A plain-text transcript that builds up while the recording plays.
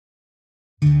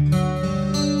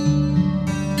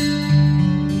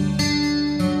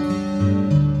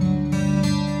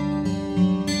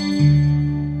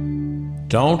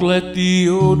Don't let the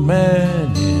old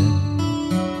man in.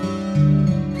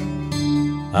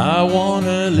 I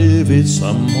wanna live it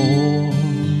some more.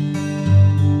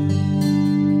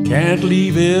 Can't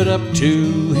leave it up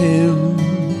to him.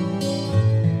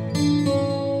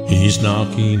 He's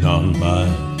knocking on my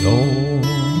door,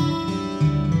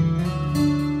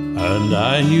 and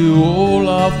I knew all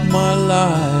of my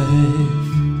life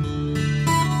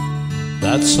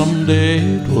that someday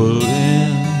it would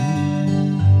end.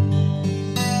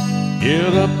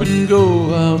 Get up and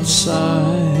go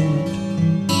outside.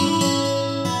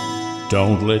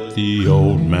 Don't let the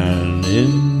old man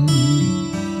in.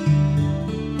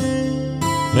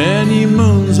 Many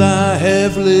moons I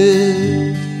have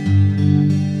lived,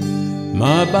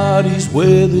 my body's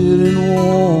weathered and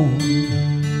worn.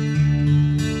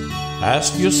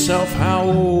 Ask yourself how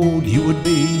old you would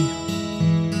be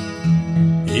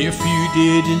if you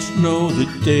didn't know the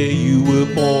day you were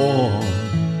born.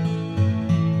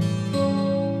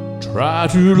 Try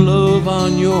to love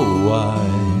on your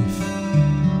wife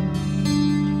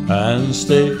and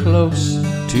stay close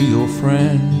to your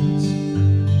friends.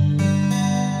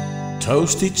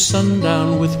 Toast each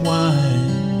sundown with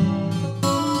wine.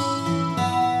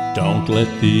 Don't let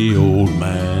the old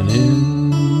man in.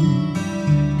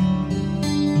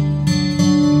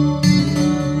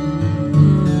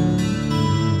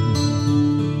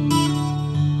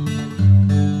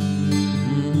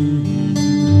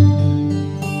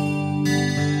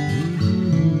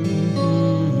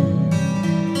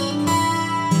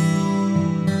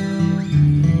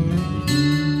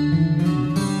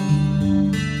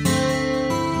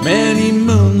 Many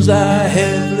moons I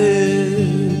have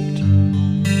lived,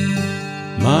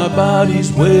 my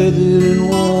body's weathered and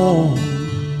worn.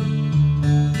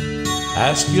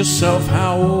 Ask yourself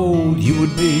how old you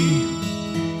would be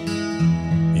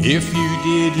if you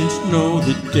didn't know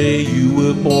the day you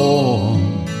were born.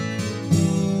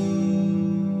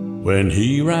 When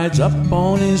he rides up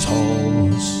on his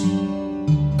horse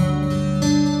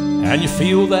and you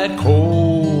feel that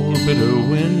cold, bitter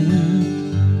wind,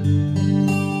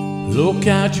 look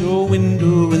out your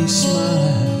window and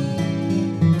smile.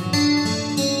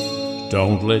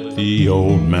 Don't let the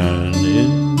old man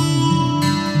in.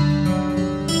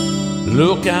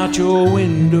 Look out your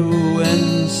window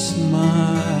and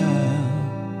smile.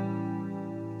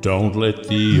 Don't let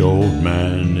the old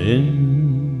man in.